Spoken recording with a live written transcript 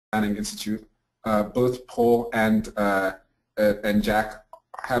Planning Institute. Both Paul and Jack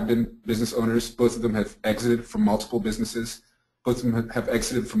have been business owners. Both of them have exited from multiple businesses. Both of them have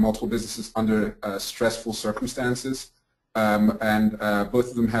exited from multiple businesses under stressful circumstances. And both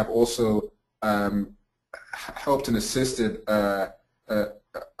of them have also helped and assisted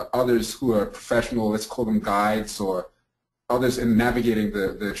others who are professional, let's call them guides, or others in navigating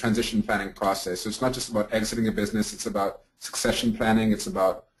the transition planning process. So it's not just about exiting a business, it's about succession planning, it's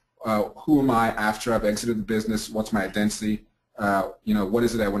about who am I after I've exited the business, what's my identity, what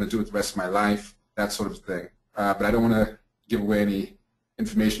is it I want to do with the rest of my life, that sort of thing. But I don't want to give away any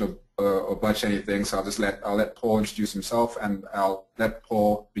information or butch anything, so I'll let Paul introduce himself, and I'll let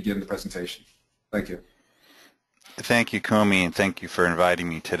Paul begin the presentation. Thank you. Thank you, Kumi, and thank you for inviting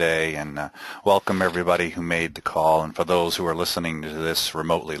me today, and welcome everybody who made the call, and for those who are listening to this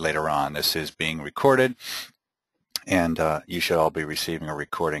remotely later on. This is being recorded, and you should all be receiving a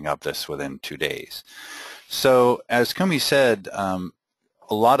recording of this within 2 days. So, as Kumi said, a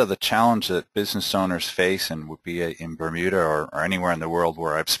lot of the challenge that business owners face, and would be in Bermuda or anywhere in the world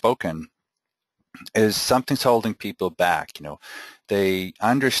where I've spoken, is something's holding people back. They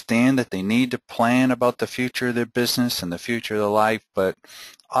understand that they need to plan about the future of their business and the future of their life, but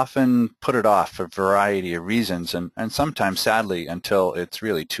often put it off for a variety of reasons, and sometimes, sadly, until it's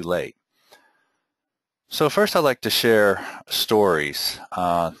really too late. So first I'd like to share stories.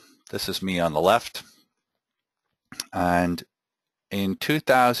 This is me on the left, and in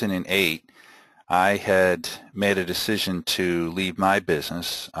 2008, I had made a decision to leave my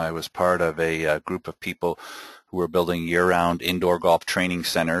business. I was part of a group of people who were building year-round indoor golf training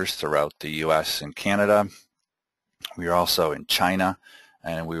centers throughout the U.S. and Canada. We were also in China,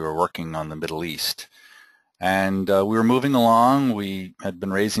 and we were working on the Middle East. And we were moving along. We had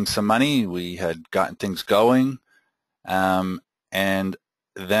been raising some money. We had gotten things going. And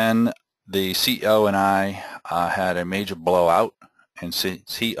then the CEO and I had a major blowout. And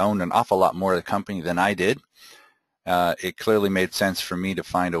since he owned an awful lot more of the company than I did, it clearly made sense for me to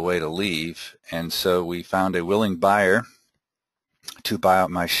find a way to leave. And so we found a willing buyer to buy out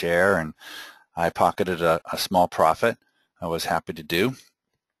my share, and I pocketed a small profit. I was happy to do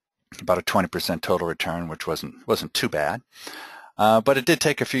about a 20% total return, which wasn't too bad. But it did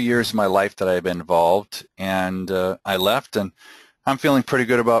take a few years of my life that I had been involved, and I left, and I'm feeling pretty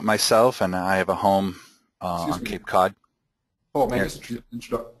good about myself, and I have a home on Cape Cod. Paul, may I just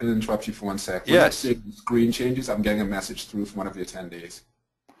interrupt you for 1 sec? Yes. We're not seeing the screen changes. I'm getting a message through from one of the attendees.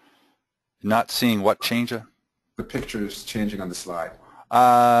 Not seeing what change? The picture is changing on the slide.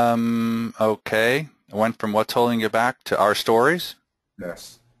 Okay. It went from what's holding you back to our stories?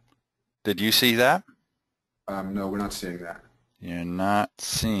 Yes. Did you see that? No, we're not seeing that. You're not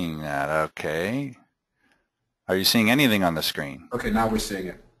seeing that. Okay. Are you seeing anything on the screen? Okay, now we're seeing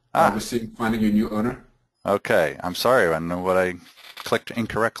it. Ah. We're seeing finding your new owner. Okay, I'm sorry, I don't know what I clicked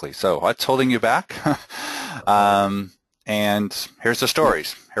incorrectly. So what's holding you back? And here's the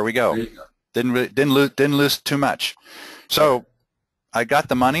stories. Here we go. Didn't lose too much. So I got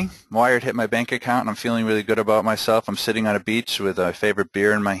the money. Wired hit my bank account, and I'm feeling really good about myself. I'm sitting on a beach with a favorite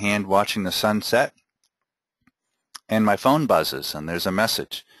beer in my hand, watching the sunset, and my phone buzzes, and there's a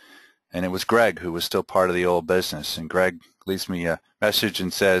message. And it was Greg, who was still part of the old business. And Greg leaves me a message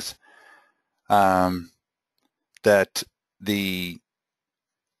and says, that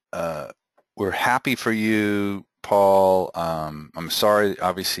we're happy for you, Paul. I'm sorry,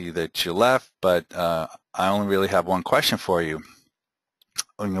 obviously, that you left, but I only really have one question for you.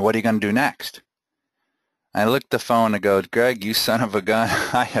 What are you going to do next? I looked at the phone and go, Greg, you son of a gun,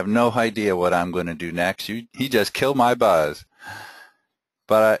 I have no idea what I'm going to do next. He just killed my buzz.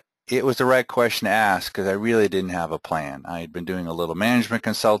 But it was the right question to ask, because I really didn't have a plan. I had been doing a little management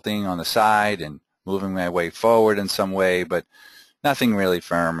consulting on the side and moving my way forward in some way, but nothing really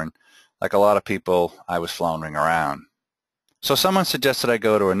firm. And like a lot of people, I was floundering around. So someone suggested I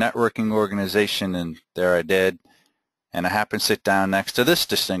go to a networking organization, and there I did. And I happened to sit down next to this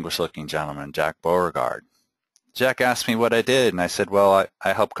distinguished-looking gentleman, Jack Beauregard. Jack asked me what I did, and I said, well,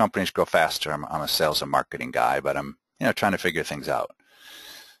 I help companies grow faster. I'm a sales and marketing guy, but I'm trying to figure things out.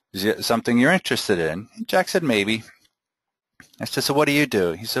 Is it something you're interested in? And Jack said, maybe. I said, so what do you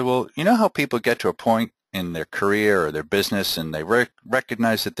do? He said, well, you know how people get to a point in their career or their business and they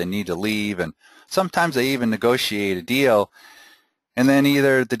recognize that they need to leave, and sometimes they even negotiate a deal, and then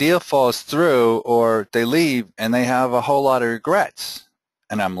either the deal falls through or they leave and they have a whole lot of regrets.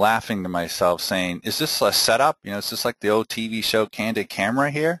 And I'm laughing to myself saying, is this a setup? Is this like the old TV show Candid Camera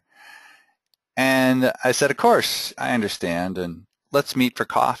here? And I said, of course, I understand, and let's meet for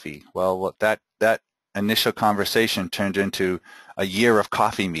coffee. Well, that initial conversation turned into a year of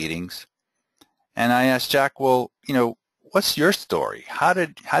coffee meetings. And I asked Jack, well, what's your story? How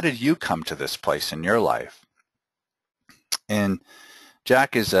did you come to this place in your life? And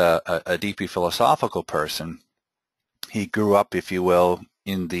Jack is a deeply philosophical person. He grew up, if you will,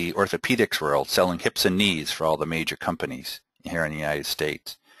 in the orthopedics world, selling hips and knees for all the major companies here in the United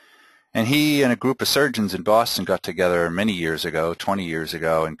States. And he and a group of surgeons in Boston got together many years ago, 20 years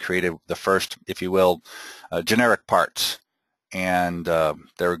ago, and created the first, if you will, generic parts. And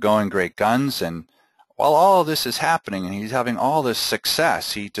they were going great guns. And while all of this is happening and he's having all this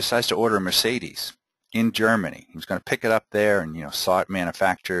success, he decides to order a Mercedes in Germany. He was going to pick it up there and, saw it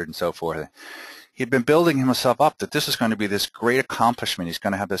manufactured and so forth. He'd been building himself up that this is going to be this great accomplishment. He's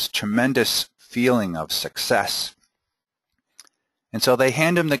going to have this tremendous feeling of success. And so they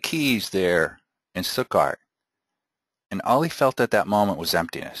hand him the keys there in Stuttgart. And all he felt at that moment was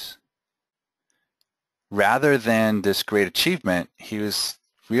emptiness. Rather than this great achievement, he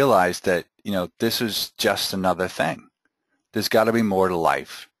realized that, this is just another thing. There's got to be more to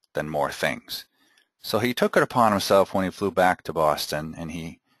life than more things. So he took it upon himself when he flew back to Boston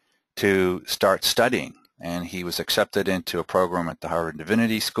to start studying. And he was accepted into a program at the Harvard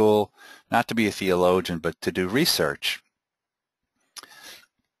Divinity School, not to be a theologian, but to do research.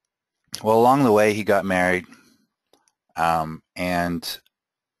 Well, along the way, he got married, and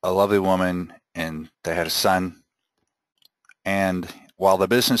a lovely woman, and they had a son. And while the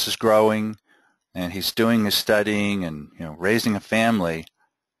business is growing, and he's doing his studying and raising a family,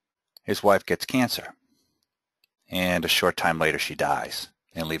 his wife gets cancer. And a short time later, she dies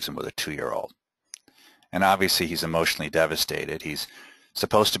and leaves him with a 2-year-old. And obviously, he's emotionally devastated. He's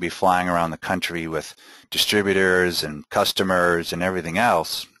supposed to be flying around the country with distributors and customers and everything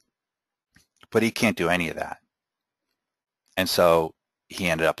else, but he can't do any of that. And so he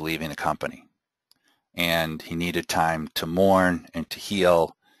ended up leaving the company. And he needed time to mourn and to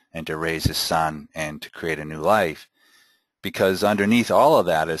heal and to raise his son and to create a new life. Because underneath all of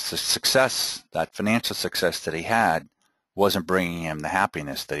that is the success, that financial success that he had, wasn't bringing him the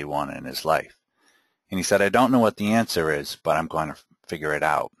happiness that he wanted in his life. And he said, I don't know what the answer is, but I'm going to figure it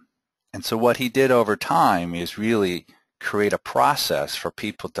out. And so what he did over time is really create a process for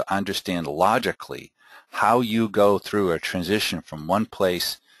people to understand logically how you go through a transition from one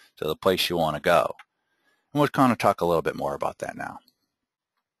place to the place you want to go. And we'll kind of talk a little bit more about that now.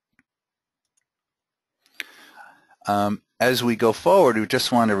 As we go forward, we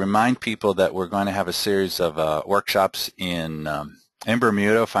just want to remind people that we're going to have a series of workshops in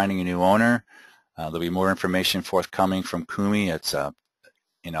Bermuda, finding a new owner. There'll be more information forthcoming from Kumi. It's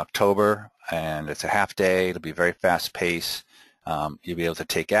in October, and it's a half day. It'll be very fast paced. You'll be able to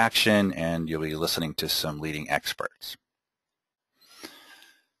take action, and you'll be listening to some leading experts.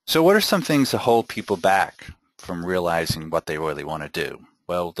 So what are some things that hold people back from realizing what they really want to do?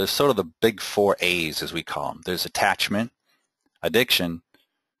 Well, there's sort of the big 4 A's, as we call them. There's attachment, addiction,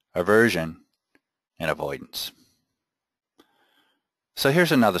 aversion, and avoidance. So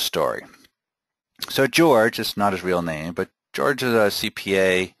here's another story. So George, it's not his real name, but George is a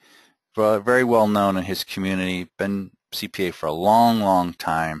CPA, very well known in his community, been CPA for a long, long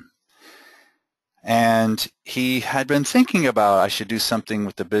time. And he had been thinking about, I should do something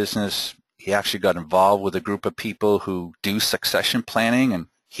with the business. He actually got involved with a group of people who do succession planning, and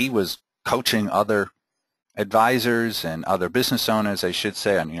he was coaching other advisors and other business owners, I should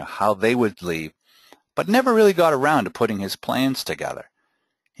say, on how they would leave, but never really got around to putting his plans together.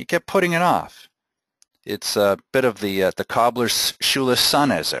 He kept putting it off. It's a bit of the cobbler's shoeless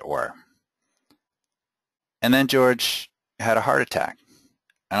son, as it were. And then George had a heart attack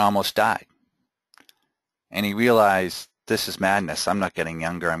and almost died. And he realized, this is madness. I'm not getting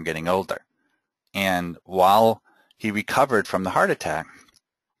younger, I'm getting older. And while he recovered from the heart attack,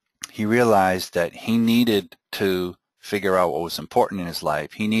 he realized that he needed to figure out what was important in his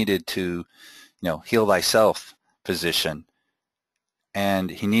life. He needed to, heal thyself position, and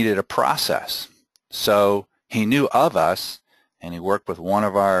he needed a process. So he knew of us, and he worked with one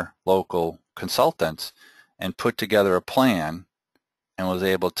of our local consultants and put together a plan and was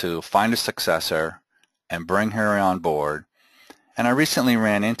able to find a successor and bring her on board. And I recently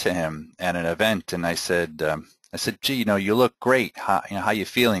ran into him at an event, and I said, gee, you look great. How you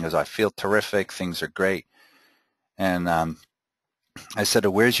feeling? He goes, I feel terrific. Things are great. And I said,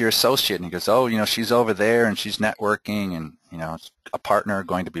 where's your associate? And he goes, oh, she's over there, and she's networking, and, a partner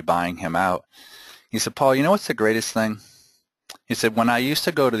going to be buying him out. He said, Paul, what's the greatest thing? He said, when I used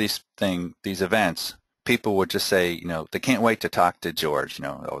to go to these events, people would just say, they can't wait to talk to George,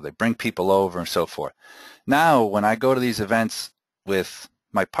 or they bring people over and so forth. Now, when I go to these events with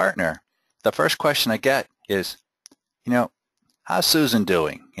my partner, the first question I get is, how how's Susan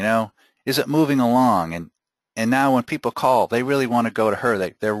doing? Is it moving along? And now when people call, they really want to go to her.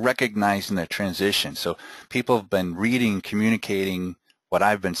 They're recognizing the transition. So people have been reading, communicating what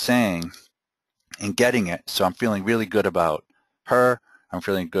I've been saying and getting it. So I'm feeling really good about her. I'm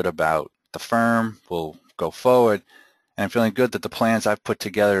feeling good about the firm. We'll go forward. And I'm feeling good that the plans I've put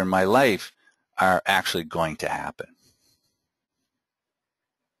together in my life are actually going to happen.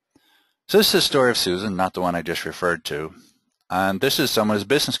 So this is the story of Susan, not the one I just referred to. And this is someone who's a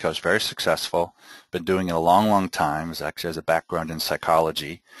business coach, very successful, been doing it a long, long time, actually has a background in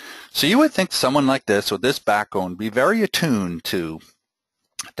psychology. So you would think someone like this with this background would be very attuned to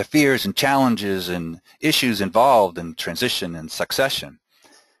the fears and challenges and issues involved in transition and succession.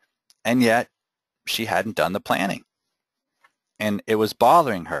 And yet she hadn't done the planning. And it was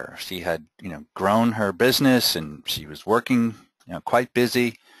bothering her. She had, grown her business and she was working, quite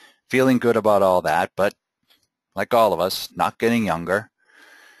busy, feeling good about all that, but like all of us, not getting younger,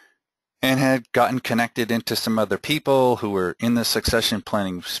 and had gotten connected into some other people who were in the succession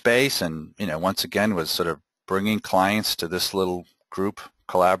planning space, and once again was sort of bringing clients to this little group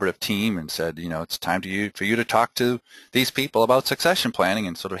collaborative team and said, it's time for you to talk to these people about succession planning,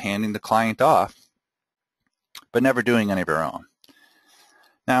 and sort of handing the client off, but never doing any of her own.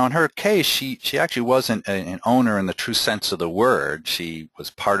 Now, in her case, she actually wasn't an owner in the true sense of the word. She was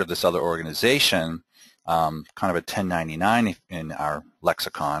part of this other organization, kind of a 1099 in our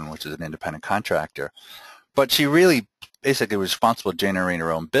lexicon, which is an independent contractor. But she really basically was responsible for generating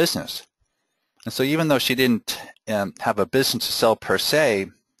her own business. And so even though she didn't have a business to sell per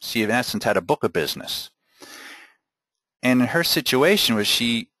se, she in essence had a book of business. And in her situation was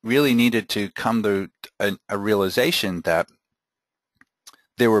she really needed to come to a realization that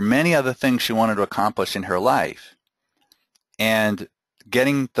there were many other things she wanted to accomplish in her life. And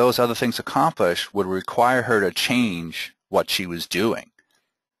getting those other things accomplished would require her to change what she was doing.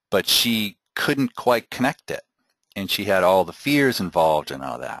 But she couldn't quite connect it. And she had all the fears involved in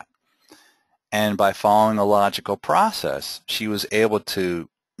all that. And by following a logical process, she was able to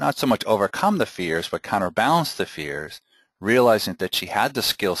not so much overcome the fears, but counterbalance the fears, realizing that she had the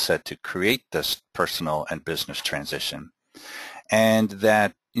skill set to create this personal and business transition. And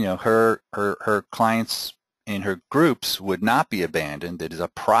that, her clients in her groups would not be abandoned. There is a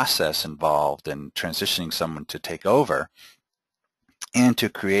process involved in transitioning someone to take over and to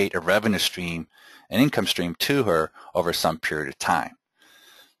create a revenue stream, an income stream to her over some period of time.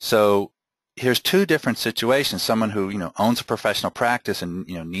 So here's two different situations: someone who owns a professional practice and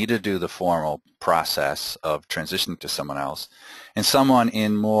needed to do the formal process of transitioning to someone else, and someone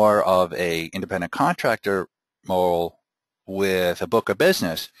in more of a independent contractor role with a book of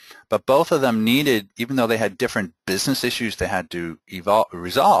business. But both of them needed, even though they had different business issues they had to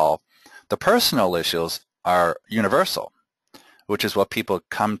resolve, the personal issues are universal, which is what people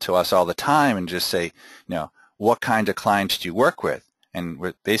come to us all the time and just say, what kind of clients do you work with? And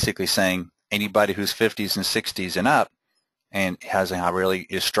we're basically saying anybody who's 50s and 60s and up and really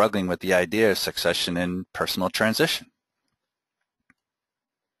is struggling with the idea of succession and personal transition.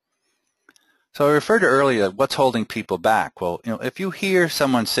 So I referred to earlier, what's holding people back? Well, if you hear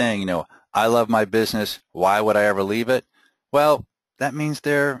someone saying, I love my business, why would I ever leave it? Well, that means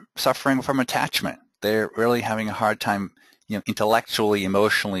they're suffering from attachment. They're really having a hard time, intellectually,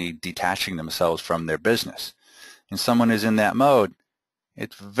 emotionally detaching themselves from their business. And someone who's in that mode,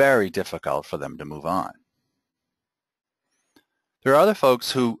 it's very difficult for them to move on. There are other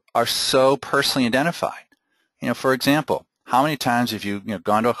folks who are so personally identified. For example, how many times have you,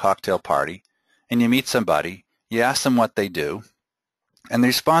 gone to a cocktail party and you meet somebody, you ask them what they do, and the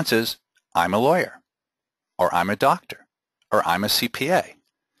response is, I'm a lawyer, or I'm a doctor, or I'm a CPA.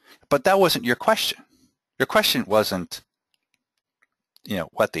 But that wasn't your question. Your question wasn't,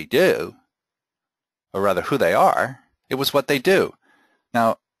 what they do, or rather who they are. It was what they do.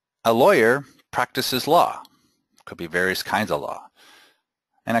 Now, a lawyer practices law. Could be various kinds of law.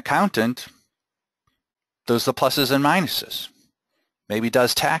 An accountant does the pluses and minuses. Maybe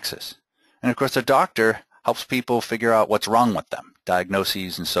does taxes. And of course, a doctor helps people figure out what's wrong with them,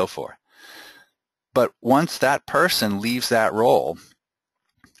 diagnoses and so forth. But once that person leaves that role,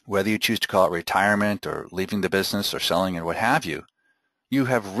 whether you choose to call it retirement or leaving the business or selling or what have you, you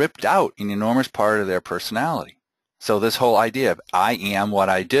have ripped out an enormous part of their personality. So this whole idea of I am what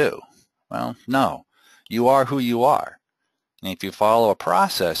I do, well, no, you are who you are. And if you follow a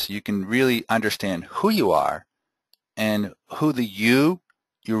process, you can really understand who you are and who the you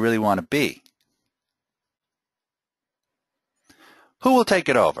really want to be. Who will take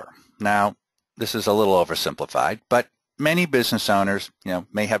it over? Now, this is a little oversimplified, but many business owners,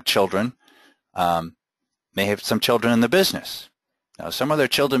 may have children, may have some children in the business. Now, some of their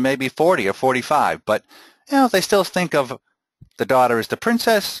children may be 40 or 45, but they still think of the daughter as the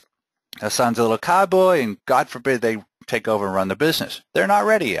princess, the son's a little cowboy, and God forbid they take over and run the business. They're not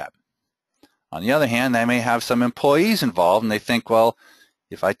ready yet. On the other hand, they may have some employees involved, and they think, well,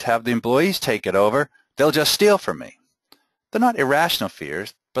 if I have the employees take it over, they'll just steal from me. They're not irrational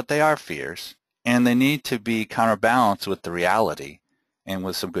fears, but they are fears, and they need to be counterbalanced with the reality. And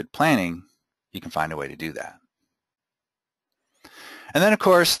with some good planning, you can find a way to do that. And then, of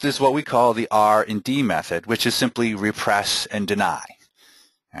course, there's what we call the R&D method, which is simply repress and deny.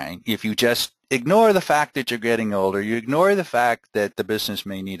 Right? If you just ignore the fact that you're getting older, you ignore the fact that the business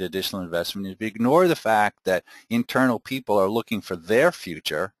may need additional investment, if you ignore the fact that internal people are looking for their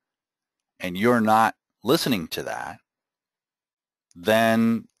future and you're not listening to that,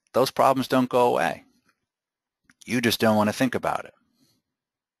 then those problems don't go away. You just don't want to think about it.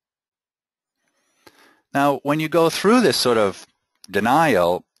 Now, when you go through this sort of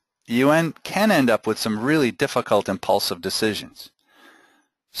denial, you can end up with some really difficult impulsive decisions.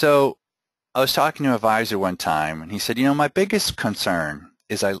 So I was talking to an advisor one time, and he said, my biggest concern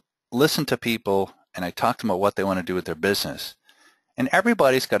is I listen to people and I talk to them about what they want to do with their business. And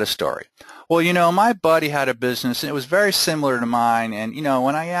everybody's got a story. Well, my buddy had a business, and it was very similar to mine. And,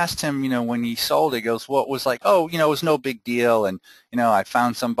 when I asked him, when he sold it, he goes, well, it was like, it was no big deal. And, I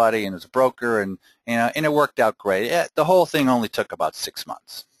found somebody, and it was a broker, and, and it worked out great. The whole thing only took about 6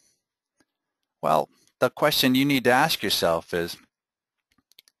 months. Well, the question you need to ask yourself is,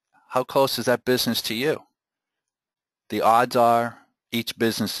 how close is that business to you? The odds are each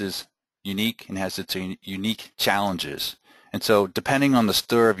business is unique and has its unique challenges. And so depending on the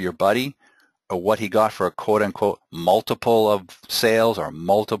stir of your buddy or what he got for a quote-unquote multiple of sales or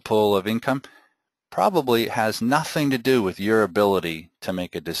multiple of income, probably has nothing to do with your ability to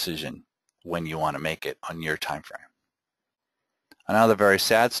make a decision when you want to make it on your time frame. Another very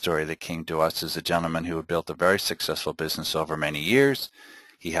sad story that came to us is a gentleman who had built a very successful business over many years.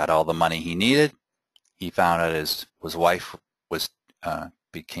 He had all the money he needed. He found out his wife was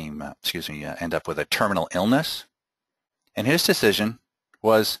ended up with a terminal illness. And his decision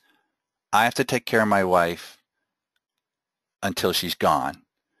was, I have to take care of my wife until she's gone.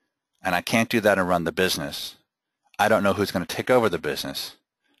 And I can't do that and run the business. I don't know who's going to take over the business.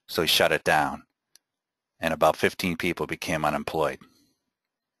 So he shut it down. And about 15 people became unemployed.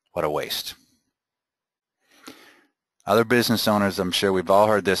 What a waste. Other business owners, I'm sure we've all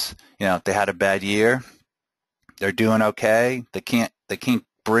heard this, they had a bad year. They're doing okay. They can't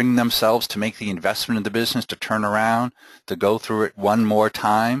bring themselves to make the investment in the business, to turn around, to go through it one more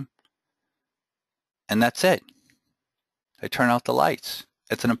time. And that's it. They turn out the lights.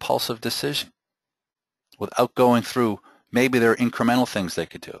 It's an impulsive decision without going through, maybe there are incremental things they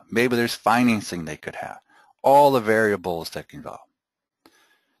could do. Maybe there's financing they could have. All the variables that can involve.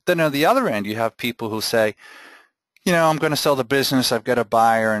 Then on the other end, you have people who say, I'm going to sell the business. I've got a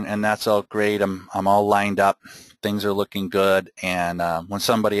buyer, and that's all great. I'm all lined up. Things are looking good. And when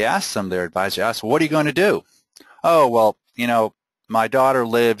somebody asks them, their advisor asks, well, what are you going to do? Oh, well, my daughter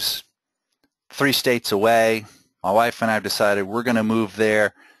lives 3 states away. My wife and I have decided we're going to move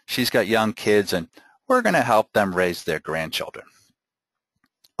there. She's got young kids, and we're going to help them raise their grandchildren.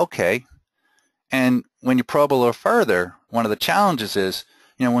 Okay. And when you probe a little further, one of the challenges is,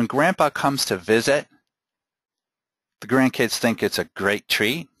 when grandpa comes to visit, the grandkids think it's a great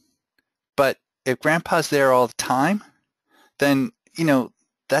treat. But if grandpa's there all the time, then,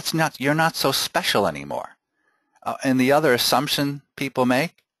 you're not so special anymore. And the other assumption people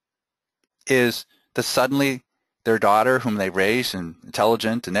make is that suddenly their daughter, whom they raised and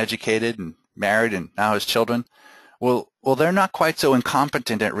intelligent and educated and married and now has children, well, they're not quite so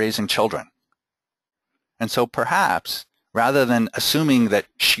incompetent at raising children. And so perhaps, rather than assuming that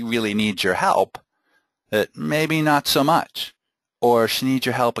she really needs your help, that maybe not so much, or she needs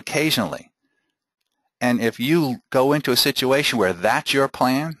your help occasionally. And if you go into a situation where that's your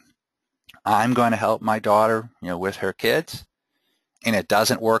plan, I'm going to help my daughter, with her kids, and it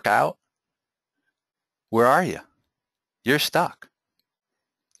doesn't work out, where are you? You're stuck.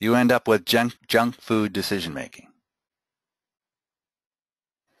 You end up with junk food decision making.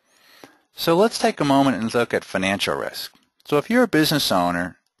 So let's take a moment and look at financial risk. So if you're a business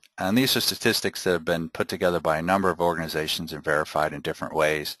owner, and these are statistics that have been put together by a number of organizations and verified in different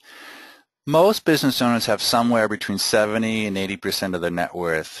ways, most business owners have somewhere between 70 and 80% of their net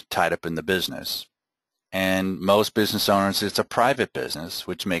worth tied up in the business. And most business owners, it's a private business,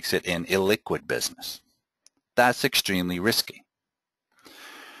 which makes it an illiquid business. That's extremely risky.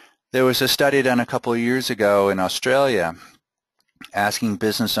 There was a study done a couple of years ago in Australia asking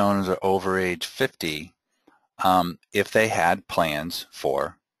business owners over age 50 if they had plans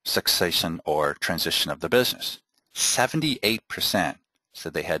for succession or transition of the business. 78%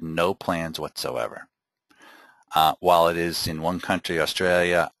 said they had no plans whatsoever. While it is in one country,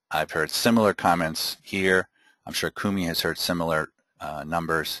 Australia, I've heard similar comments here. I'm sure Kumi has heard similar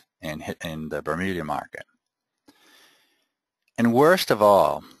numbers in the Bermuda market. And worst of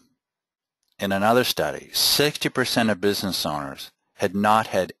all, in another study, 60% of business owners had not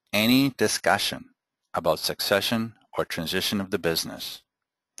had any discussion about succession or transition of the business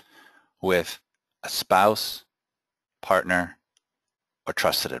with a spouse, partner, or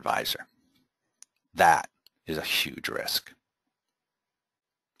trusted advisor. That is a huge risk.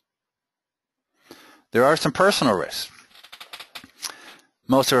 There are some personal risks.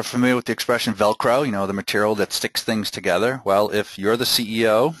 Most are familiar with the expression Velcro, you know, the material that sticks things together. Well, if you're the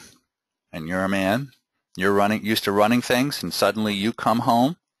CEO and you're a man, you're used to running things, and suddenly you come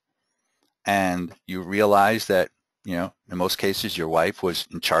home and you realize that, you know, in most cases your wife was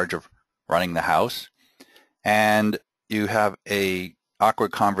in charge of running the house, and you have a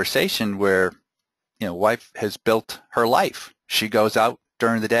awkward conversation where, you know, wife has built her life. She goes out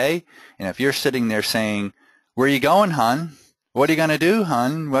during the day, and if you're sitting there saying, "Where are you going, hon? What are you going to do,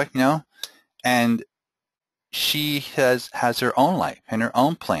 hon?" What, you know, and she has her own life and her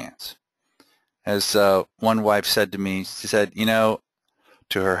own plans. As one wife said to me, she said, you know,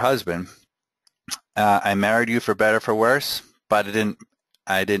 to her husband, I married you for better, for worse, but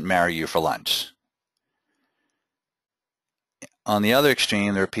I didn't marry you for lunch. On the other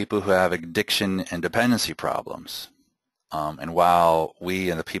extreme, there are people who have addiction and dependency problems. And while we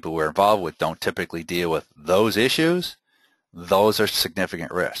and the people we're involved with don't typically deal with those issues, those are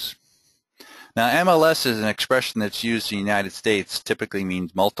significant risks. Now, MLS is an expression that's used in the United States, typically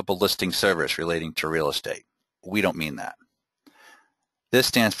means multiple listing service relating to real estate. We don't mean that. This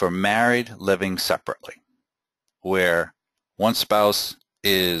stands for married living separately, where one spouse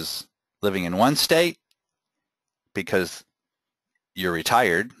is living in one state because you're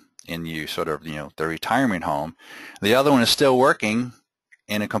retired and you sort of, you know, the retirement home. The other one is still working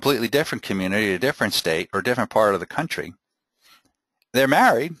in a completely different community, a different state, or a different part of the country. They're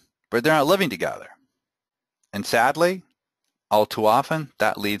married, but they're not living together. And sadly, all too often,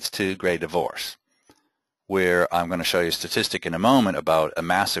 that leads to gray divorce, where I'm going to show you a statistic in a moment about a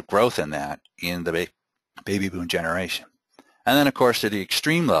massive growth in that in the baby boom generation. And then, of course, to the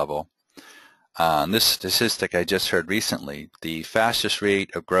extreme level, this statistic I just heard recently, the fastest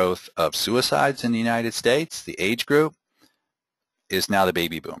rate of growth of suicides in the United States, the age group, is now the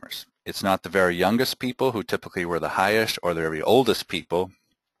baby boomers. It's not the very youngest people who typically were the highest, or the very oldest people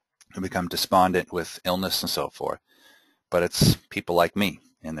who become despondent with illness and so forth, but it's people like me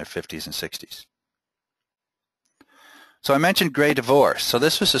in their 50s and 60s. So I mentioned gray divorce. So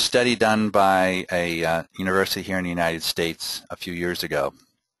this was a study done by a university here in the United States a few years ago.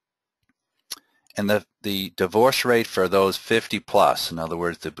 And the divorce rate for those 50 plus, in other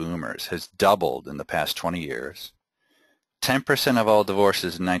words, the boomers, has doubled in the past 20 years. 10% of all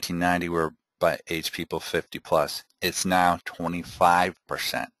divorces in 1990 were by age people 50 plus. It's now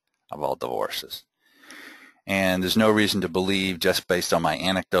 25% of all divorces. And there's no reason to believe, just based on my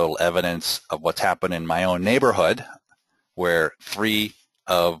anecdotal evidence of what's happened in my own neighborhood, where 3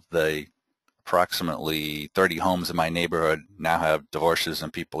 of the approximately 30 homes in my neighborhood now have divorces,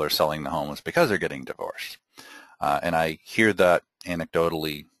 and people are selling the homes because they're getting divorced. And I hear that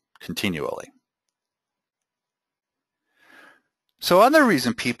anecdotally continually. So another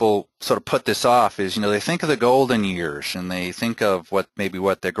reason people sort of put this off is, you know, they think of the golden years, and they think of what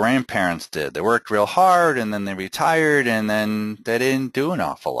their grandparents did. They worked real hard, and then they retired, and then they didn't do an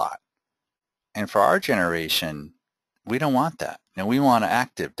awful lot. And for our generation, we don't want that. And we want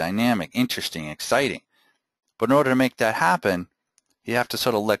active, dynamic, interesting, exciting. But in order to make that happen, you have to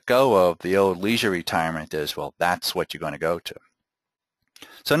sort of let go of the old leisure retirement as, well, that's what you're going to go to.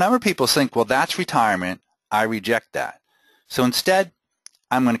 So a number of people think, well, that's retirement. I reject that. So instead,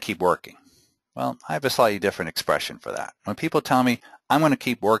 I'm going to keep working. Well, I have a slightly different expression for that. When people tell me, I'm going to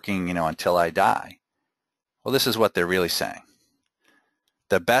keep working, you know, until I die, well, this is what they're really saying.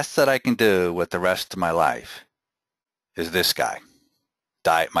 The best that I can do with the rest of my life is this guy,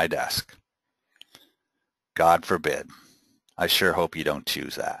 die at my desk. God forbid. I sure hope you don't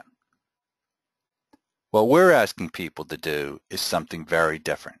choose that. What we're asking people to do is something very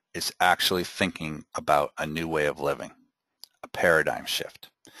different. It's actually thinking about a new way of living, a paradigm shift.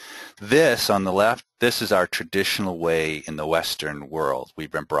 This, on the left, this is our traditional way in the Western world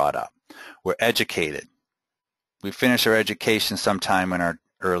we've been brought up. We're educated. We finish our education sometime in our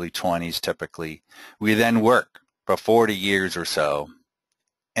early 20s typically. We then work for 40 years or so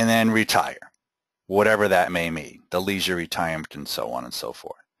and then retire. whatever that may mean, the leisure retirement and so on and so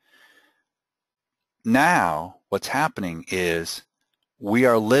forth. Now, what's happening is we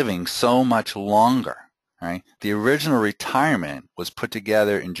are living so much longer, right? The original retirement was put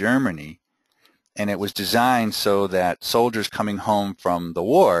together in Germany, and it was designed so that soldiers coming home from the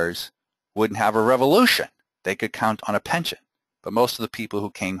wars wouldn't have a revolution. They could count on a pension. But most of the people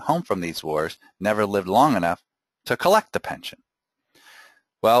who came home from these wars never lived long enough to collect the pension.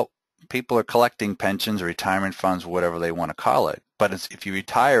 Well, people are collecting pensions, retirement funds, whatever they want to call it. But if you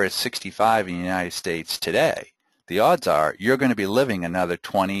retire at 65 in the United States today, the odds are you're going to be living another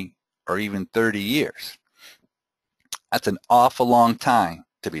 20 or even 30 years. That's an awful long time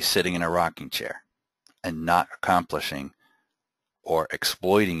to be sitting in a rocking chair and not accomplishing or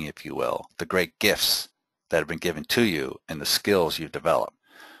exploiting, if you will, the great gifts that have been given to you and the skills you've developed.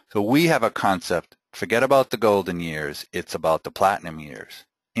 So we have a concept, forget about the golden years, it's about the platinum years.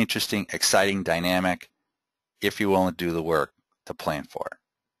 Interesting, exciting, dynamic, if you're willing to do the work to plan for it.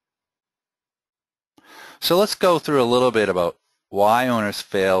 So let's go through a little bit about why owners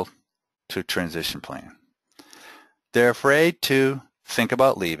fail to transition plan. They're afraid to think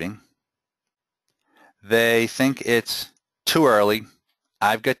about leaving. They think it's too early.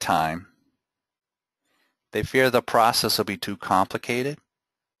 I've got time. They fear the process will be too complicated.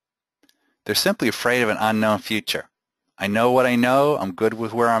 They're simply afraid of an unknown future. I know what I know. I'm good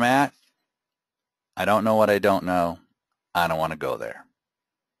with where I'm at. I don't know what I don't know. I don't want to go there.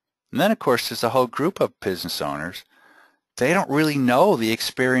 And then, of course, there's a whole group of business owners. They don't really know the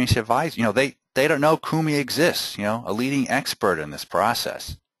experienced advisor. They don't know Kumi exists, a leading expert in this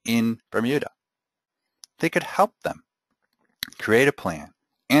process in Bermuda. They could help them create a plan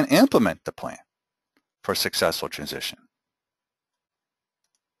and implement the plan for successful transition.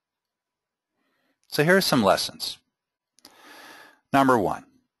 So here are some lessons. Number one,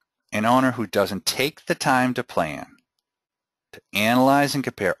 an owner who doesn't take the time to plan, to analyze and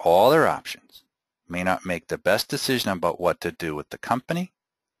compare all their options, may not make the best decision about what to do with the company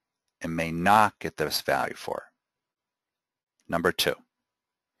and may not get the best value for it. Number two,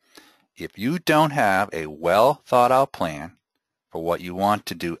 if you don't have a well thought out plan for what you want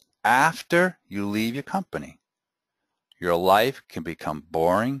to do after you leave your company, your life can become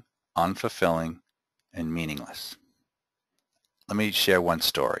boring, unfulfilling, and meaningless. Let me share one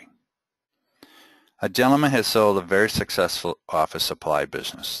story. A gentleman has sold a very successful office supply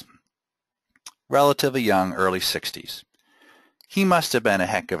business. Relatively young, early 60s. He must have been a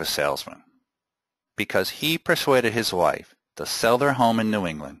heck of a salesman because he persuaded his wife to sell their home in New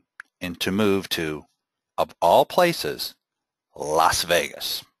England and to move to, of all places, Las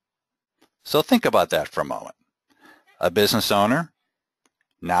Vegas. So think about that for a moment. A business owner,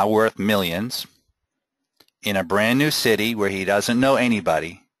 now worth millions, in a brand new city where he doesn't know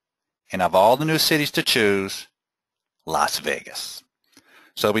anybody, and of all the new cities to choose, Las Vegas.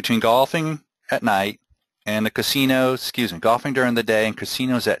 So between golfing at night and the casinos, golfing during the day and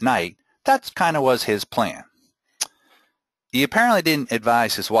casinos at night, that's kind of was his plan. He apparently didn't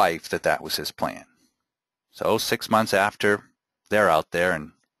advise his wife that that was his plan. So 6 months after they're out there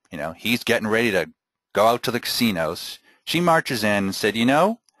and, he's getting ready to go out to the casinos, she marches in and said,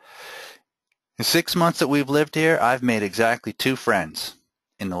 in 6 months that we've lived here, I've made exactly 2 friends.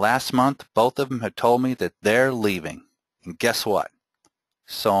 In the last month, both of them have told me that they're leaving. And guess what?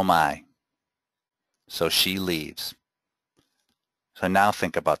 So am I. So she leaves. So now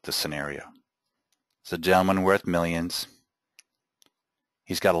think about this scenario. It's a gentleman worth millions.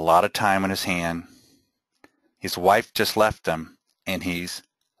 He's got a lot of time on his hand. His wife just left him, and he's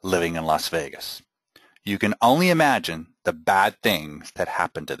living in Las Vegas. You can only imagine the bad things that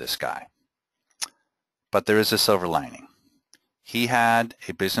happened to this guy. But there is a silver lining. He had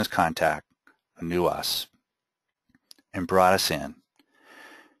a business contact who knew us and brought us in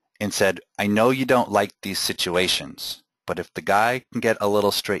and said, I know you don't like these situations, but if the guy can get a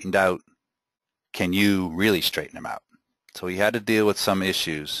little straightened out, can you really straighten him out? So he had to deal with some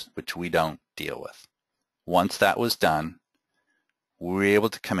issues which we don't deal with. Once that was done, we were able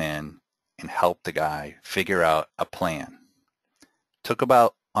to come in and help the guy figure out a plan. Took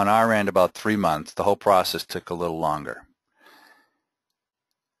about, on our end, about 3 months. The whole process took a little longer.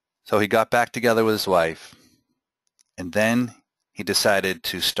 So he got back together with his wife, and then he decided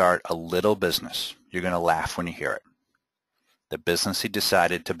to start a little business. You're going to laugh when you hear it. The business he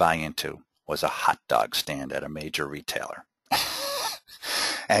decided to buy into was a hot dog stand at a major retailer.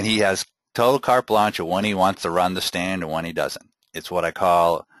 And he has total carte blanche of when he wants to run the stand and when he doesn't. It's what I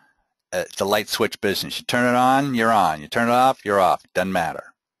call it's a light switch business. You turn it on, you're on. You turn it off, you're off. It doesn't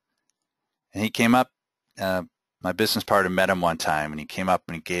matter. And he came up, my business partner met him one time, and he came up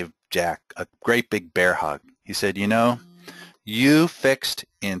and he gave Jack a great big bear hug. He said, you know, you fixed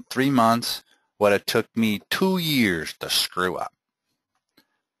in 3 months what it took me 2 years to screw up.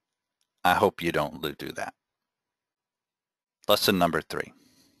 I hope you don't do that. Lesson number 3.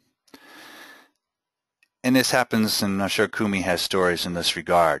 And this happens, and I'm sure Kumi has stories in this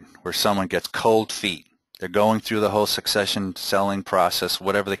regard, where someone gets cold feet. They're going through the whole succession selling process,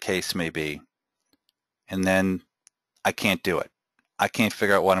 whatever the case may be, and then I can't do it. I can't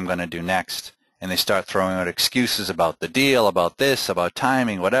figure out what I'm going to do next. And they start throwing out excuses about the deal, about this, about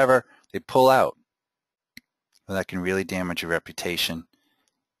timing, whatever. They pull out. Well, that can really damage your reputation,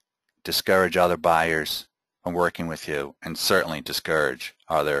 discourage other buyers from working with you, and certainly discourage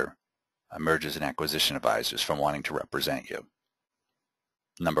other mergers and acquisition advisors from wanting to represent you.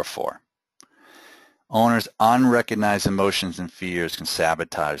 Number 4, owners' unrecognized emotions and fears can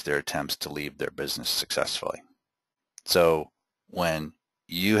sabotage their attempts to leave their business successfully. So when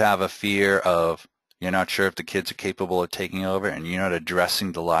you have a fear of you're not sure if the kids are capable of taking over and you're not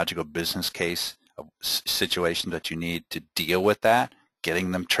addressing the logical business case of situation that you need to deal with that,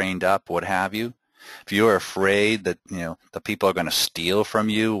 getting them trained up, what have you, if you're afraid that the people are going to steal from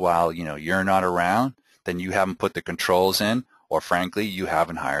you while you're not around, then you haven't put the controls in, or frankly, you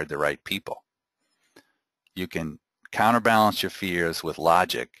haven't hired the right people. You can counterbalance your fears with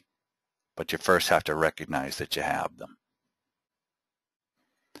logic, but you first have to recognize that you have them.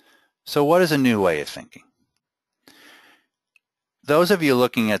 So what is a new way of thinking? Those of you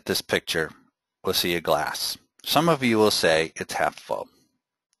looking at this picture will see a glass. Some of you will say it's half full.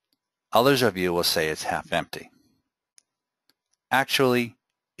 Others of you will say it's half empty. Actually,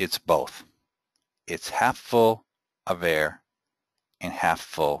 it's both. It's half full of air and half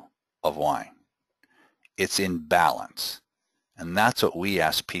full of wine. It's in balance. And that's what we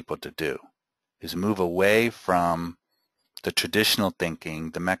ask people to do, is move away from the traditional thinking,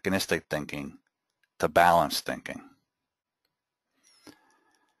 the mechanistic thinking, to balanced thinking.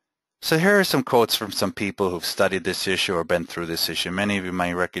 So here are some quotes from some people who've studied this issue or been through this issue. Many of you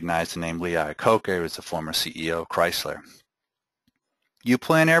might recognize the name Lee Iacocca, who was the former CEO of Chrysler. You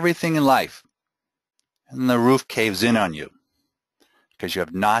plan everything in life, and the roof caves in on you because you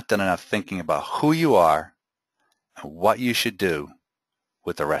have not done enough thinking about who you are and what you should do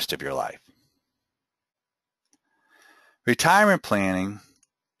with the rest of your life. Retirement planning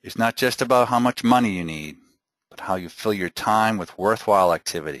is not just about how much money you need, but how you fill your time with worthwhile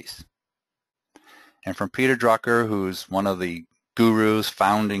activities. And from Peter Drucker, who's one of the gurus,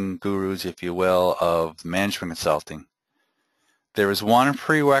 founding gurus, if you will, of management consulting, there is one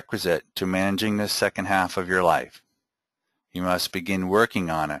prerequisite to managing the second half of your life. You must begin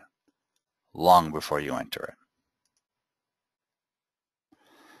working on it long before you enter it.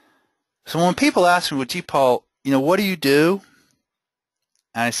 So when people ask me, well, gee, Paul, what do you do?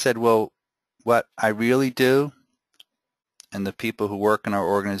 And I said, well, what I really do, and the people who work in our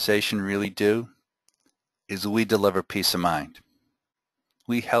organization really do, is we deliver peace of mind.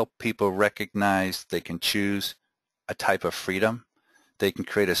 We help people recognize they can choose a type of freedom. They can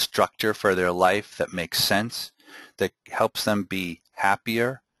create a structure for their life that makes sense, that helps them be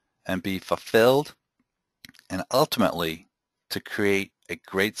happier and be fulfilled, and ultimately to create a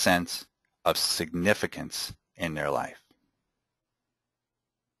great sense of significance in their life.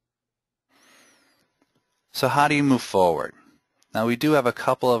 So how do you move forward? Now, we do have a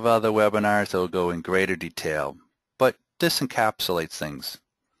couple of other webinars that will go in greater detail, but this encapsulates things.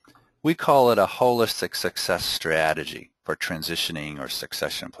 We call it a holistic success strategy for transitioning or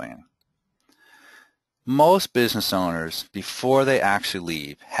succession planning. Most business owners, before they actually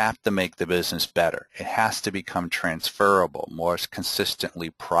leave, have to make the business better. It has to become transferable, more consistently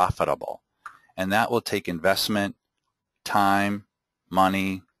profitable. And that will take investment, time,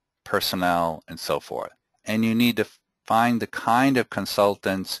 money, personnel, and so forth. And you need to find the kind of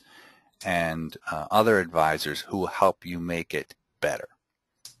consultants and other advisors who will help you make it better.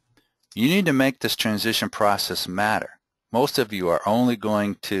 You need to make this transition process matter. Most of you are only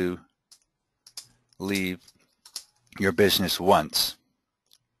going to leave your business once.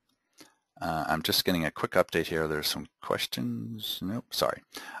 I'm just getting a quick update here. There's some questions. Nope, sorry.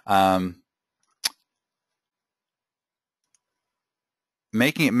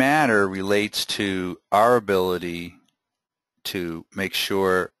 Making it matter relates to our ability to make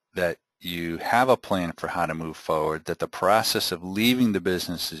sure that you have a plan for how to move forward, that the process of leaving the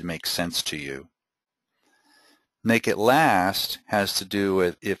business makes sense to you. Make it last has to do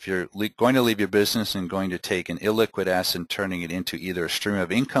with if you're going to leave your business and going to take an illiquid asset and turning it into either a stream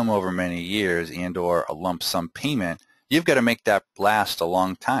of income over many years and or a lump sum payment, you've got to make that last a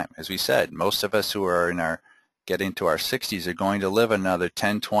long time. As we said, most of us who are in our get into our 60s are going to live another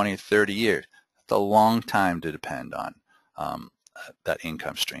 10, 20, 30 years. That's a long time to depend on that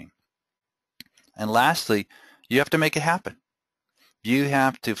income stream. And lastly, you have to make it happen. You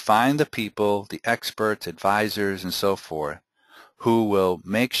have to find the people, the experts, advisors, and so forth, who will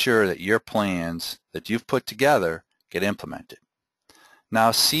make sure that your plans that you've put together get implemented.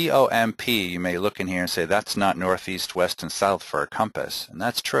 Now, COMP, you may look in here and say, that's not northeast, west, and south for a compass, and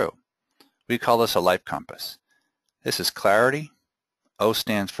that's true. We call this a life compass. This is clarity. O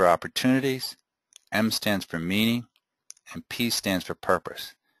stands for opportunities, M stands for meaning, and P stands for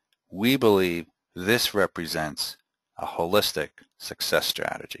purpose. We believe this represents a holistic success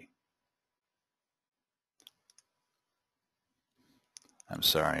strategy. I'm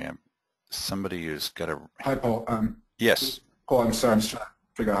sorry, somebody who's got a... Hi, Paul. Yes. Paul, I'm sorry. I'm just trying to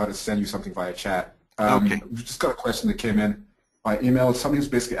figure out how to send you something via chat. Okay. We've just got a question that came in by email. Somebody who's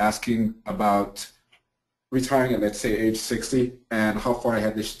basically asking about retiring at, let's say, age 60 and how far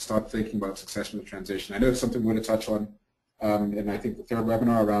ahead they should start thinking about succession and transition. I know it's something we're going to touch on in, I think, the third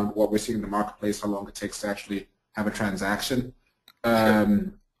webinar around what we're seeing in the marketplace, how long it takes to actually have a transaction.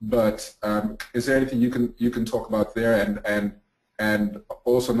 But is there anything you can talk about there, and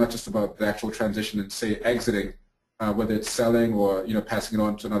also not just about the actual transition and, say, exiting, whether it's selling or passing it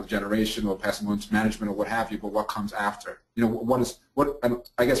on to another generation or passing it on to management or what have you, but what comes after?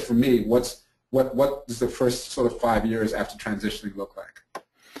 I guess for me, what does the first sort of 5 years after transitioning look like?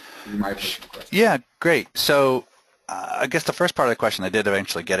 In my personal question. Yeah, great. So I guess the first part of the question, I did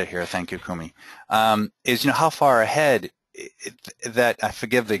eventually get it here. Thank you, Kumi. Is how far ahead? That I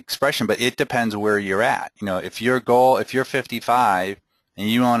forgive the expression, but it depends where you're at. If you're 55 and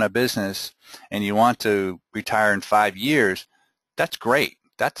you own a business and you want to retire in 5 years, that's great.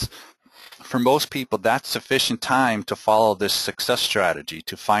 That's, for most people, that's sufficient time to follow this success strategy,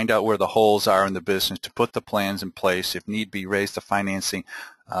 to find out where the holes are in the business, to put the plans in place, if need be, raise the financing,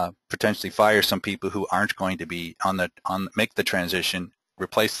 potentially fire some people who aren't going to be make the transition,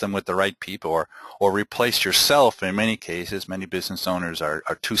 replace them with the right people, or replace yourself. In many cases, many business owners are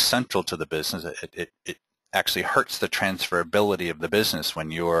too central to the business. It actually hurts the transferability of the business when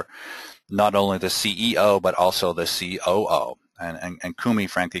you're not only the CEO but also the COO. And Kumi,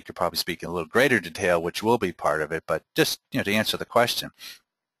 frankly, could probably speak in a little greater detail, which will be part of it. But just to answer the question,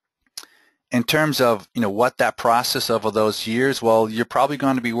 in terms of what that process of those years, well, you're probably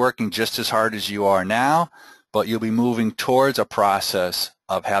going to be working just as hard as you are now, but you'll be moving towards a process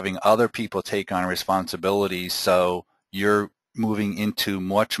of having other people take on responsibilities. So you're moving into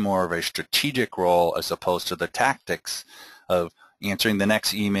much more of a strategic role as opposed to the tactics of answering the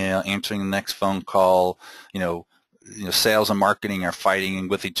next email, answering the next phone call. Sales and marketing are fighting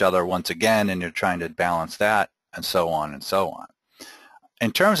with each other once again, and you're trying to balance that, and so on and so on.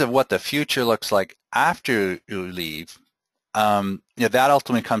 In terms of what the future looks like after you leave, that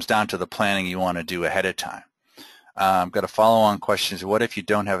ultimately comes down to the planning you want to do ahead of time. I've got a follow-on question. What if you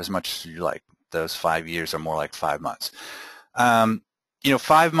don't have as much as you like? Those 5 years are more like 5 months.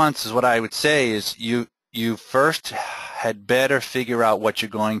 5 months is what I would say is you first had better figure out what you're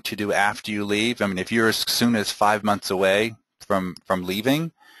going to do after you leave. I mean, if you're as soon as 5 months away from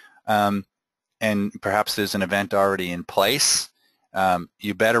leaving, and perhaps there's an event already in place,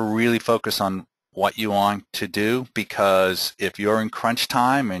 you better really focus on what you want to do, because if you're in crunch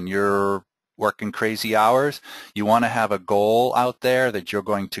time and you're working crazy hours, you want to have a goal out there that you're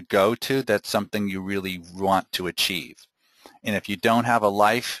going to go to, that's something you really want to achieve. And if you don't have a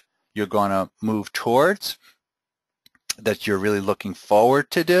life you're going to move towards, that you're really looking forward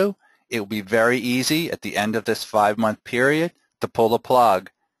to do, it will be very easy at the end of this 5-month period to pull the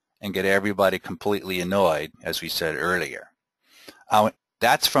plug and get everybody completely annoyed, as we said earlier.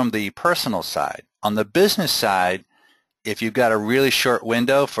 That's from the personal side. On the business side, if you've got a really short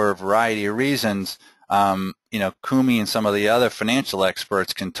window for a variety of reasons, Kumi and some of the other financial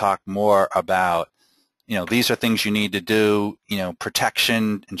experts can talk more about, these are things you need to do,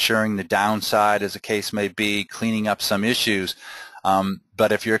 protection, ensuring the downside as the case may be, cleaning up some issues.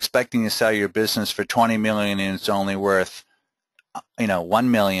 But if you're expecting to sell your business for $20 million and it's only worth, $1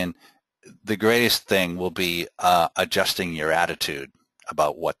 million, the greatest thing will be adjusting your attitude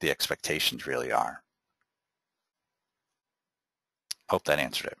about what the expectations really are. Hope that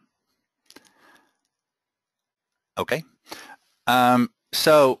answered it. Okay.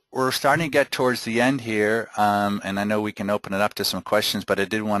 So we're starting to get towards the end here, and I know we can open it up to some questions, but I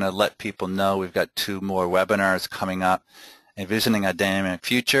did want to let people know we've got 2 more webinars coming up. Envisioning a Dynamic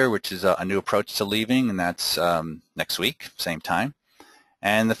Future, which is a new approach to leaving, and that's next week, same time.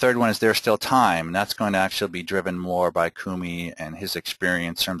 And the third one is there's still time, and that's going to actually be driven more by Kumi and his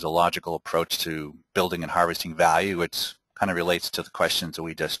experience in terms of logical approach to building and harvesting value, which kind of relates to the questions that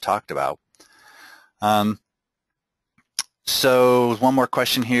we just talked about. So one more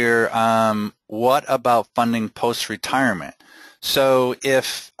question here. What about funding post-retirement? So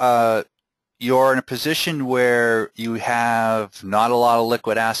if you're in a position where you have not a lot of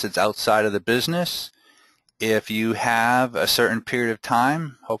liquid assets outside of the business, if you have a certain period of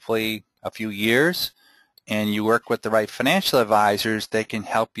time, hopefully a few years, and you work with the right financial advisors, they can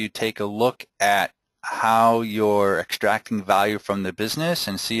help you take a look at how you're extracting value from the business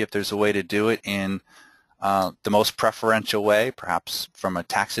and see if there's a way to do it in the most preferential way, perhaps from a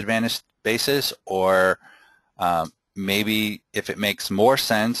tax advantage basis, or maybe if it makes more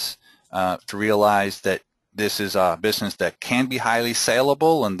sense to realize that this is a business that can be highly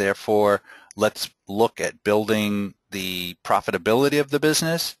saleable, and therefore let's look at building the profitability of the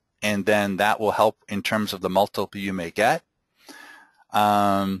business, and then that will help in terms of the multiple you may get.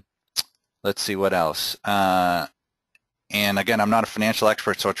 Let's see what else. And again, I'm not a financial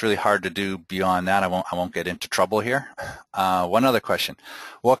expert, so it's really hard to do beyond that. I won't get into trouble here. One other question.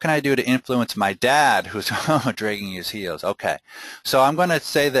 What can I do to influence my dad who's dragging his heels? Okay, so I'm going to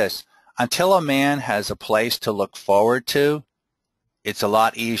say this. Until a man has a place to look forward to, it's a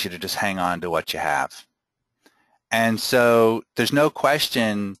lot easier to just hang on to what you have. And so there's no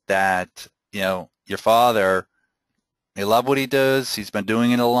question that, you know, your father, you love what he does. He's been doing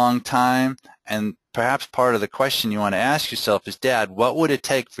it a long time. And perhaps part of the question you want to ask yourself is, Dad, what would it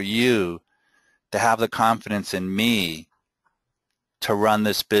take for you to have the confidence in me to run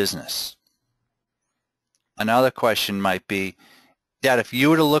this business? Another question might be, Dad, if you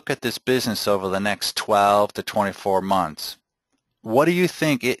were to look at this business over the next 12 to 24 months, what do you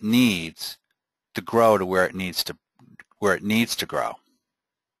think it needs to grow to where it needs to grow?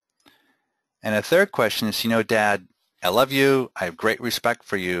 And a third question is, you know, Dad, I love you, I have great respect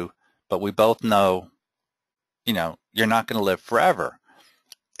for you, but we both know, you know, you're not going to live forever.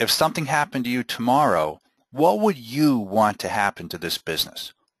 If something happened to you tomorrow, what would you want to happen to this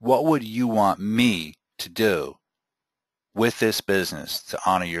business? What would you want me to do with this business to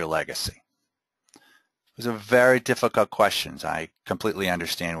honor your legacy? Those are very difficult questions. I completely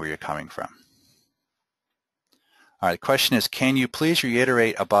understand where you're coming from. All right, the question is, can you please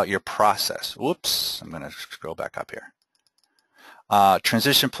reiterate about your process? Whoops, I'm going to scroll back up here.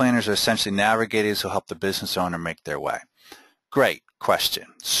 Transition planners are essentially navigators who help the business owner make their way. Great question.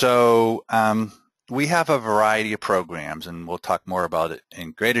 So we have a variety of programs, and we'll talk more about it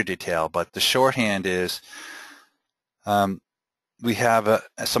in greater detail, but the shorthand is we have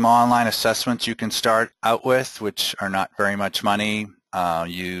some online assessments you can start out with, which are not very much money.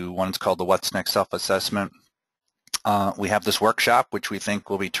 One's called the What's Next Self-Assessment. We have this workshop, which we think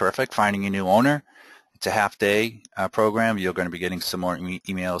will be terrific, Finding a New Owner. It's a half-day program. You're going to be getting some more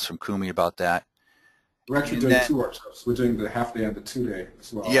emails from Kumi about that. We're actually doing two workshops. We're doing the half-day and the two-day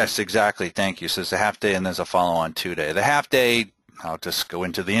as well. Yes, exactly. Thank you. So there's a half-day and there's a follow-on two-day. The half-day, I'll just go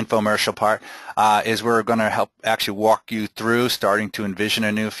into the infomercial part, is we're going to help actually walk you through starting to envision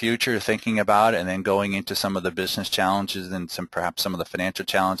a new future, thinking about it, and then going into some of the business challenges and perhaps some of the financial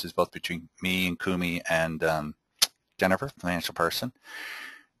challenges, both between me and Kumi and Jennifer, financial person.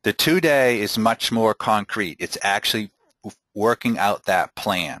 The two-day is much more concrete. It's actually working out that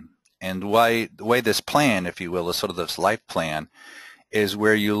plan. And the way this plan, if you will, is sort of this life plan, is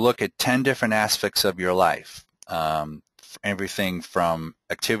where you look at 10 different aspects of your life. Everything from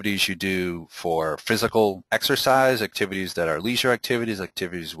activities you do for physical exercise, activities that are leisure activities,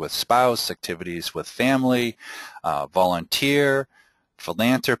 activities with spouse, activities with family, volunteer,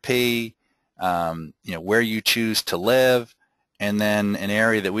 philanthropy, where you choose to live, and then an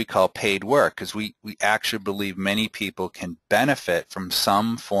area that we call paid work, because we actually believe many people can benefit from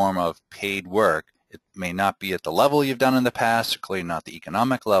some form of paid work. It may not be at the level you've done in the past, or clearly not the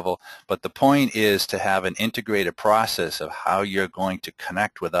economic level, but the point is to have an integrated process of how you're going to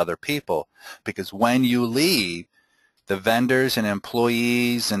connect with other people, because when you leave, the vendors and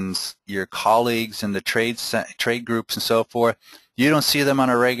employees and your colleagues and the trade groups and so forth, you don't see them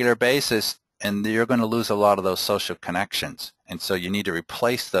on a regular basis, and you're going to lose a lot of those social connections. And so you need to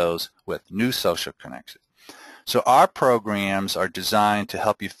replace those with new social connections. So our programs are designed to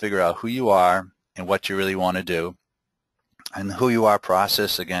help you figure out who you are and what you really want to do. And the Who You Are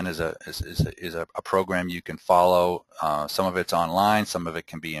process, again, is a program you can follow. Some of it's online, some of it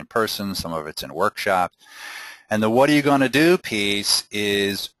can be in person, some of it's in workshops. And the What Are You Going to Do piece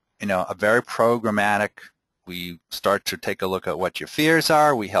is, a very programmatic. We start to take a look at what your fears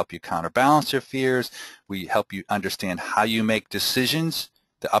are. We help you counterbalance your fears. We help you understand how you make decisions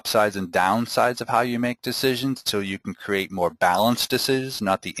the upsides and downsides of how you make decisions so you can create more balanced decisions,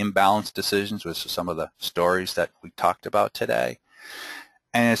 not the imbalanced decisions, which are some of the stories that we talked about today.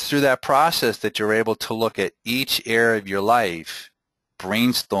 And it's through that process that you're able to look at each area of your life,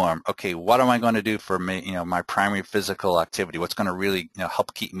 brainstorm, okay, what am I going to do for me, my primary physical activity? What's going to really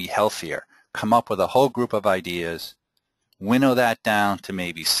help keep me healthier? Come up with a whole group of ideas, winnow that down to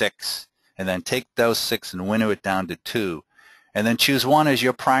maybe 6, and then take those 6 and winnow it down to 2, and then choose one as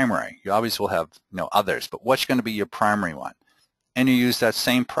your primary. You always will have others, but what's going to be your primary one? And you use that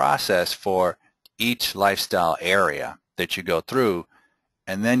same process for each lifestyle area that you go through,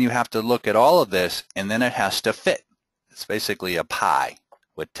 and then you have to look at all of this, and then it has to fit. It's basically a pie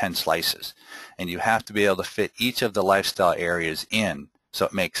with 10 slices, and you have to be able to fit each of the lifestyle areas in so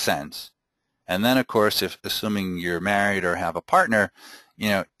it makes sense. And then, of course, if assuming you're married or have a partner,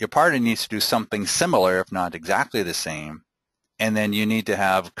 your partner needs to do something similar, if not exactly the same, and then you need to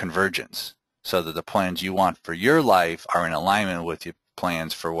have convergence so that the plans you want for your life are in alignment with your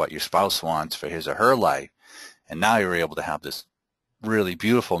plans for what your spouse wants for his or her life. And now you're able to have this really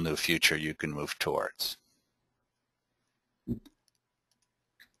beautiful new future you can move towards.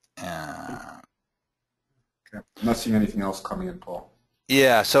 Okay. I'm not seeing anything else coming in, Paul.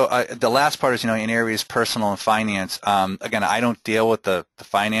 Yeah, so the last part is, in areas personal and finance. Again, I don't deal with the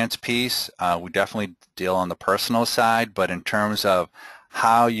finance piece. We definitely deal on the personal side, but in terms of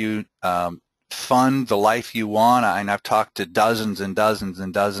how you fund the life you want, and I've talked to dozens and dozens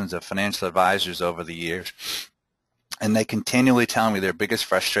and dozens of financial advisors over the years, and they continually tell me their biggest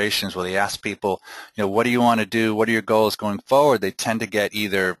frustrations where they ask people, what do you want to do? What are your goals going forward? They tend to get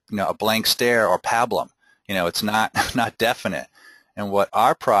either, a blank stare or pablum. It's not definite. And what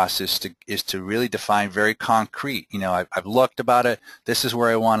our process is to really define very concrete. I've looked about it. This is where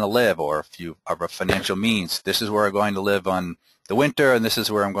I want to live. Or if you are of financial means, this is where I'm going to live on the winter, and this is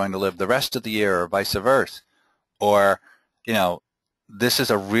where I'm going to live the rest of the year, or vice versa. Or, this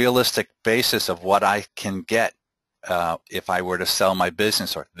is a realistic basis of what I can get if I were to sell my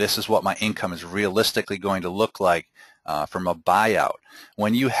business, or this is what my income is realistically going to look like from a buyout.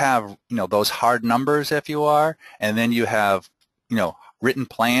 When you have, those hard numbers, if you are, and then you have written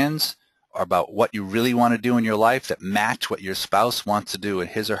plans about what you really want to do in your life that match what your spouse wants to do in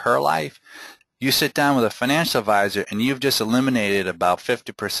his or her life, you sit down with a financial advisor and you've just eliminated about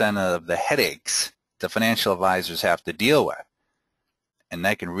 50% of the headaches the financial advisors have to deal with. And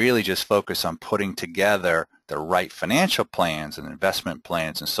they can really just focus on putting together the right financial plans and investment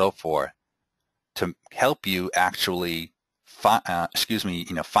plans and so forth to help you actually finance,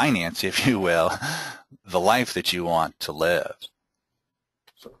 if you will, the life that you want to live.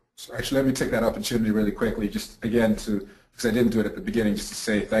 So actually, let me take that opportunity really quickly, just again because I didn't do it at the beginning, just to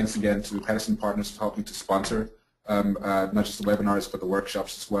say thanks again to Patterson Partners for helping to sponsor not just the webinars but the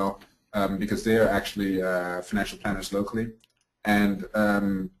workshops as well, because they are actually financial planners locally, and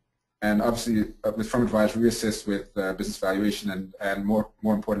obviously with Firm Advisor we assist with business valuation and more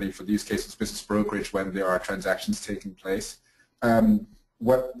importantly for these cases business brokerage when there are transactions taking place. The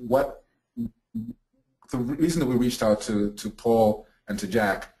reason that we reached out to Paul and to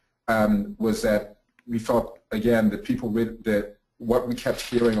Jack was that we felt, again, that what we kept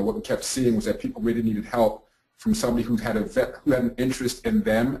hearing or what we kept seeing was that people really needed help from somebody who had an interest in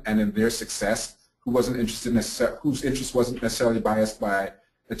them and in their success, whose interest wasn't necessarily biased by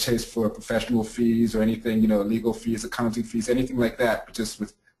the chase for professional fees or anything, legal fees, accounting fees, anything like that, but just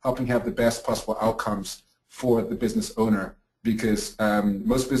with helping have the best possible outcomes for the business owner. Because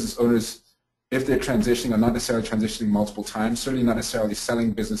most business owners, if they're transitioning, are not necessarily transitioning multiple times, certainly not necessarily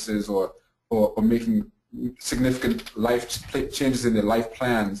selling businesses or making significant life changes in their life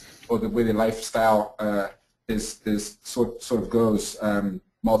plans or the way their lifestyle is sort of goes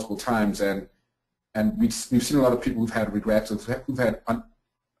multiple times. And we've seen a lot of people who've had regrets, who've had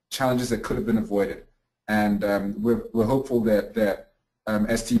challenges that could have been avoided. And we're hopeful that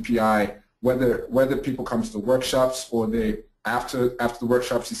STPI, whether people come to the workshops or they after the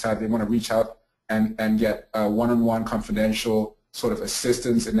workshops decide they want to reach out and get one-on-one confidential sort of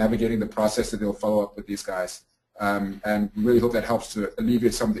assistance in navigating the process, that they'll follow up with these guys. And we really hope that helps to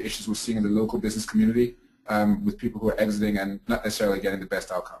alleviate some of the issues we're seeing in the local business community with people who are exiting and not necessarily getting the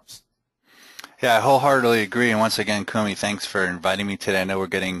best outcomes. Yeah, I wholeheartedly agree. And once again, Kumi, thanks for inviting me today. I know we're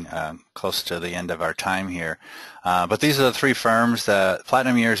getting close to the end of our time here. But these are the three firms.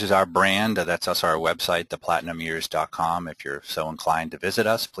 Platinum Years is our brand. That's also our website, theplatinumyears.com. If you're so inclined to visit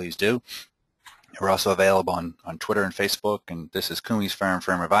us, please do. We're also available on Twitter and Facebook. And this is Kumi's firm,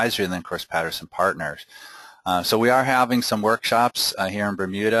 Firm Advisory, and then, of course, Patterson Partners. So we are having some workshops here in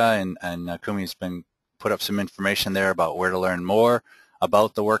Bermuda, and Kumi's been put up some information there about where to learn more.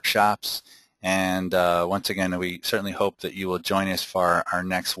 about the workshops. And once again, we certainly hope that you will join us for our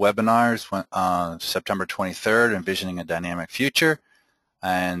next webinars, September 23rd, Envisioning a Dynamic Future,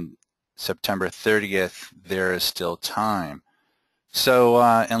 and September 30th, There is Still Time. So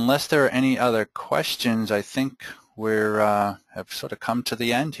unless there are any other questions, I think we're have sort of come to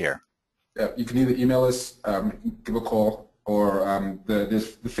the end here. Yeah, you can either email us, give a call, or the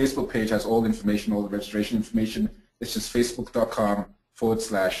Facebook page has all the information, all the registration information. It's just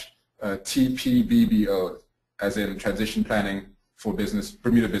facebook.com/TPBBO, as in Transition Planning for Business,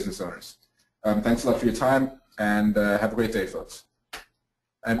 Bermuda Business Owners. Thanks a lot for your time, and have a great day, folks.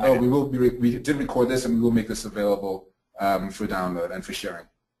 And we did record this, and we will make this available for download and for sharing.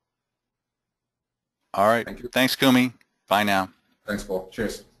 All right. Thank you. Thanks, Kumi. Bye now. Thanks, Paul.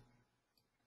 Cheers.